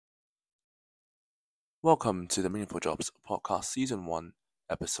Welcome to the Meaningful Jobs Podcast, Season 1,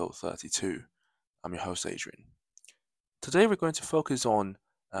 Episode 32. I'm your host, Adrian. Today, we're going to focus on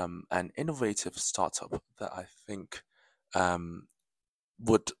an innovative startup that I think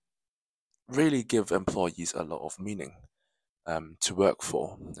would really give employees a lot of meaning to work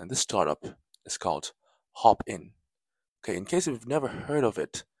for. And this startup is called Hopin. Okay, in case you've never heard of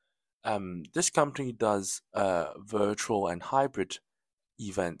it, this company does virtual and hybrid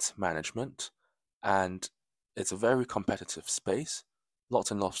event management, and it's a very competitive space. Lots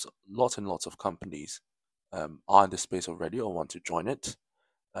of companies are in this space already or want to join it.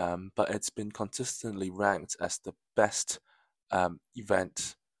 But it's been consistently ranked as the best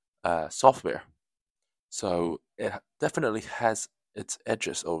event software. So it definitely has its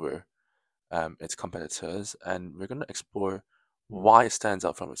edges over its competitors, and we're going to explore why it stands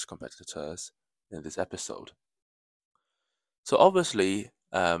out from its competitors in this episode. So obviously,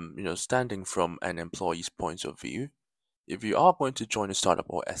 standing from an employee's point of view, if you are going to join a startup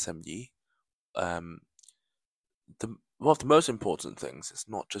or SME, um, one of the most important things is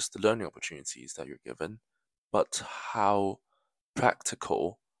not just the learning opportunities that you're given, but how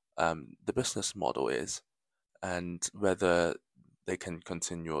practical the business model is and whether they can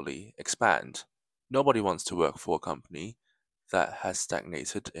continually expand. Nobody wants to work for a company that has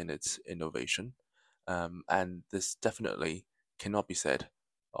stagnated in its innovation, and this definitely cannot be said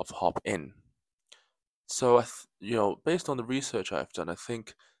of Hopin. So, based on the research I've done, I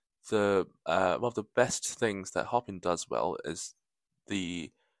think the one of the best things that Hopin does well is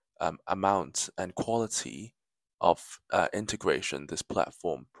the amount and quality of integration this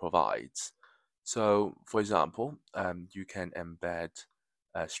platform provides. So, for example, you can embed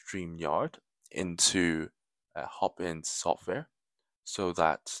StreamYard into Hopin's software so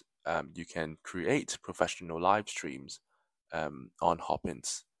that you can create professional live streams on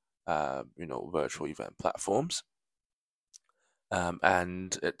Hopin's virtual event platforms.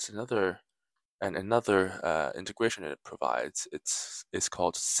 And it's another integration it provides. It's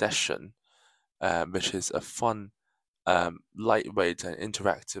called Session, which is a fun, lightweight and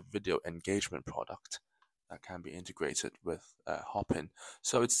interactive video engagement product that can be integrated with Hopin.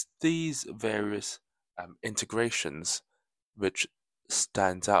 So it's these various integrations which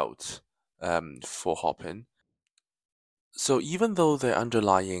stand out for Hopin. So even though their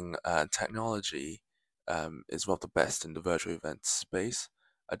underlying technology is one of the best in the virtual event space,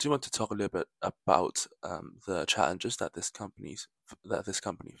 I do want to talk a little bit about the challenges that this company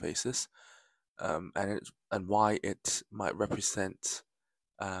faces, and why it might represent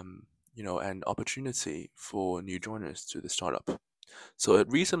an opportunity for new joiners to the startup. So it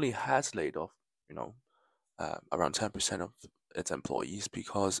recently has laid off around 10% of its employees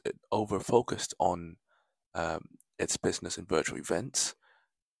because it over focused on um, its business in virtual events.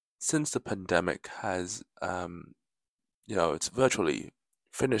 Since the pandemic has, it's virtually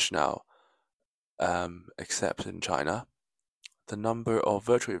finished now, except in China, the number of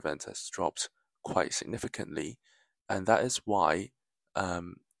virtual events has dropped quite significantly, and that is why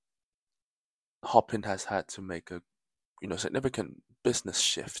um, Hopin has had to make a significant business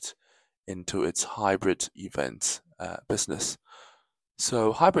shift into its hybrid event business.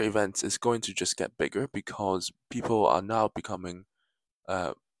 So hybrid events is going to just get bigger because people are now becoming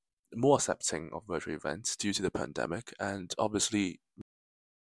uh, more accepting of virtual events due to the pandemic, and obviously,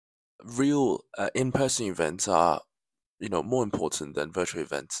 real in-person events are more important than virtual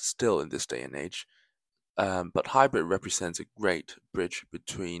events still in this day and age. But hybrid represents a great bridge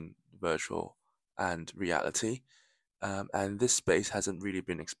between virtual and reality, and this space hasn't really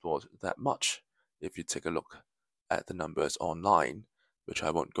been explored that much. If you take a look at the numbers online, which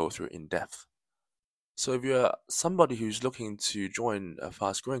I won't go through in depth. So if you're somebody who's looking to join a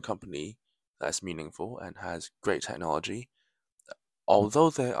fast-growing company that's meaningful and has great technology, although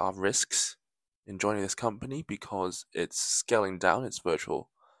there are risks in joining this company because it's scaling down its virtual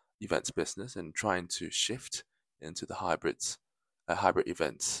events business and trying to shift into the hybrid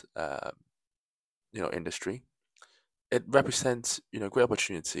events industry, it represents great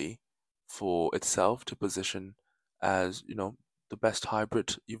opportunity for itself to position as the best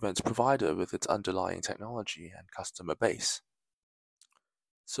hybrid events provider with its underlying technology and customer base.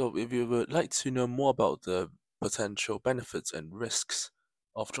 So if you would like to know more about the potential benefits and risks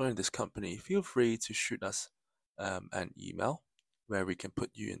of joining this company, feel free to shoot us an email where we can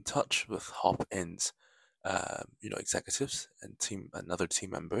put you in touch with Hopin's executives and other team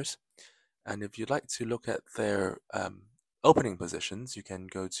members. And if you'd like to look at their opening positions, you can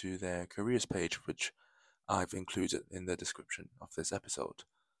go to their careers page, which I've included in the description of this episode.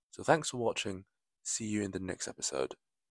 So thanks for watching. See you in the next episode.